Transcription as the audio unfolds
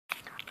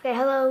Okay,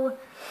 hello.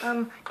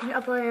 Didn't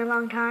upload in a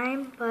long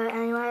time, but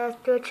anyway,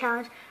 let's do a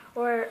challenge.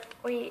 Or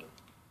we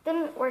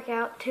didn't work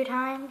out 2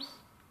 times.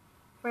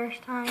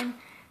 First time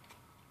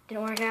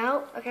didn't work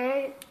out.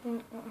 Okay.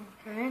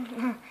 Okay.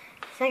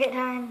 Second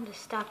time,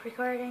 just stopped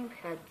recording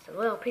because it's a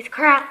little piece of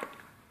crap.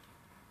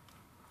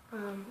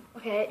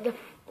 Okay.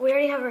 We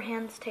already have our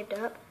hands taped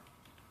up,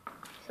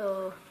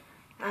 so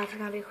that's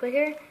gonna be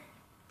quicker.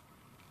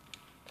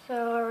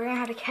 So we're gonna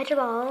have to catch a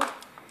ball,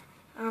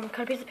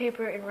 cut a piece of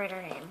paper, and write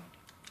our name.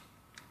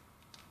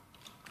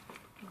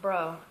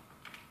 Bro.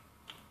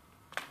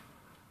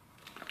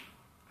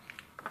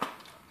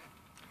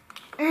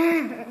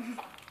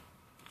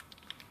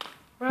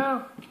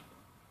 Bro.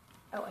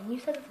 Oh, and you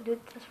said to do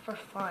this for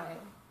fun.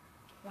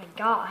 Oh my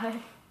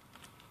god.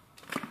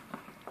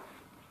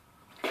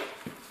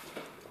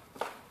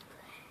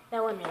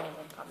 That one really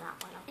wins on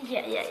that one.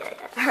 Yeah.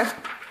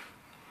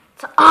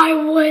 So I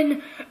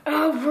win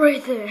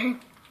everything.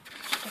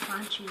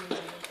 Stefan chooses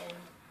everything.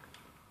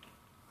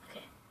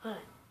 Okay, hold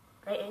on.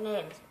 Write your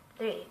names.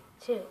 3,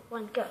 2,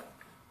 1, go.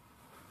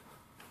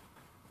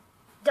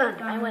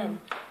 Done. I win.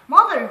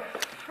 Mother.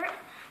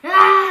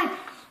 Ah!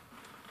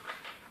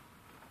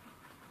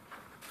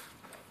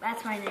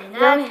 That's my name.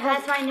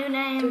 That's my new To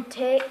name.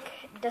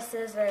 take the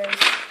scissors.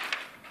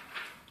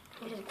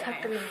 You just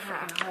cut them in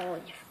half. Oh,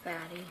 you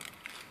fatty.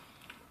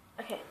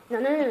 Okay. No.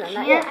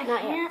 Not yet. I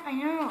can't. I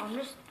know. I'm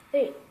just.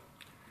 3,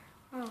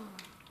 Oh.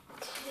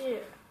 2.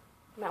 You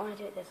might want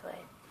to do it this way.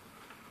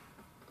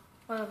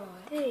 What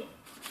about it?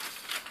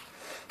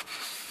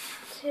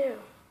 3, 2,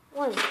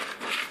 1.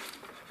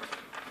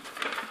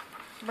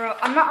 Bro,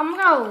 I'm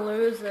gonna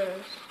lose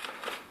this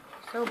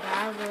so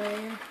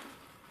badly.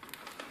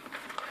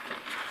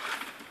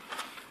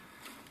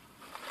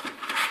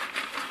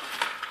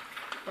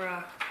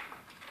 Bruh.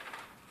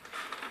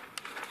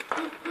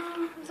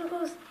 I'm so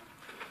close.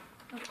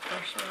 Of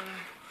course you are.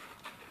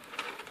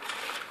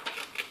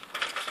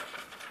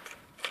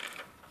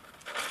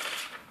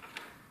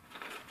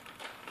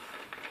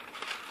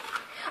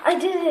 I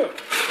did it.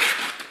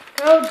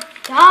 Go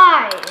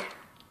die.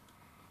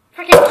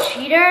 Freaking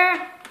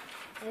cheater.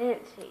 I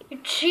didn't cheat.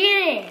 You're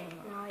cheating.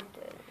 No, I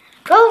didn't.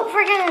 Go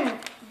freaking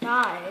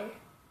die.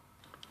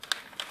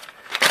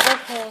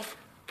 Okay.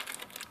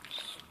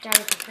 Die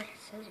with the freaking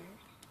scissors.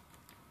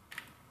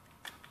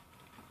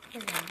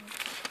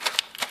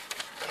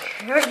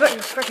 Cares about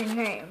your freaking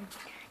name.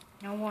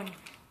 No one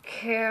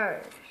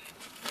cares.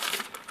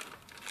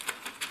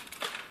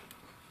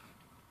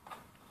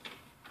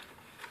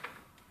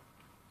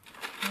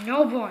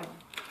 No one.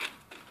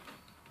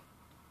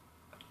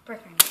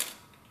 Freaking.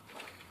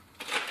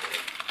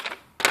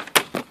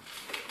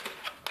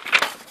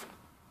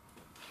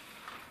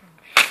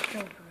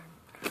 Children.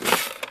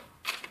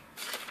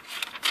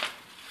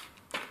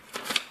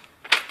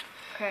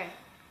 Okay.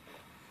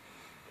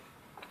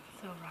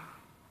 So wrong.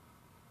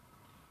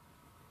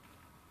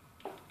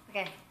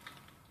 Okay.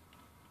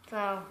 So,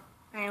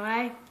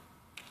 anyway,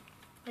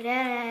 we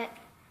did it.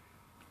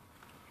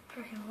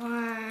 Freaking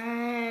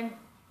won.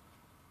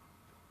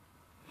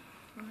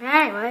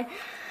 Anyway.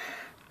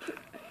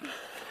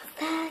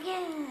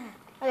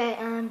 Okay,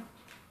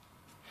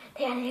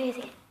 take it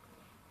easy.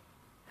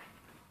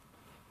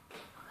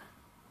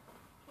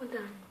 We're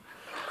done.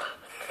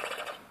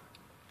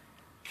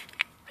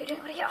 Okay,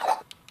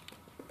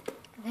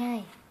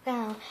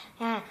 so,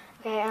 yeah,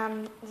 okay,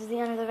 this is the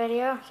end of the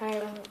video. Sorry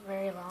it wasn't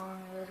very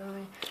long, it was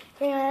only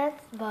 3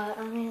 minutes, but,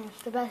 I mean,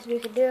 it's the best we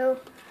could do.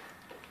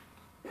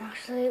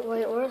 Actually,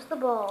 wait, where's the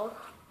ball?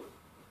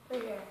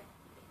 Right here.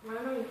 No,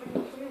 you're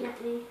shooting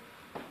at me.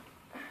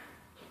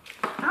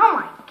 Oh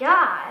my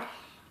gosh!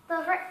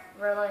 The frick?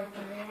 Really?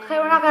 Okay,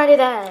 we're not gonna do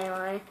that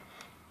anyway.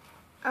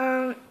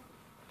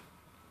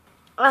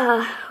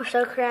 We're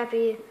so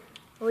crappy.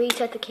 We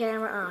shut the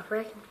camera off.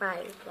 Rick and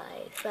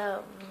Firefly.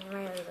 So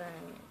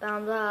amazing.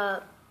 Thumbs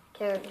up.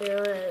 Can't do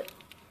it.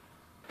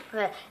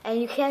 Okay,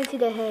 and you can't see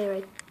the hair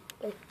right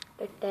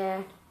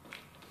there.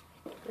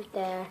 Right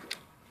there.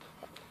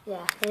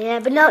 Yeah,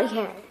 but no one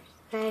cares.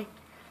 Okay?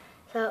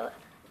 So,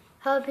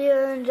 hope you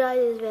enjoyed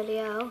this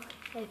video.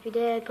 If you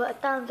did, put a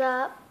thumbs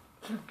up.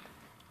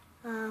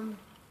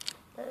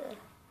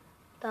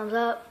 Thumbs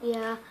up,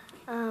 yeah.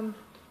 And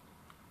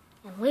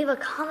leave a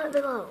comment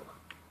below.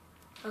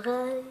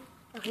 Okay?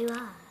 Okay,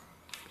 bye.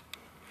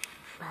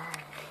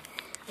 Bye.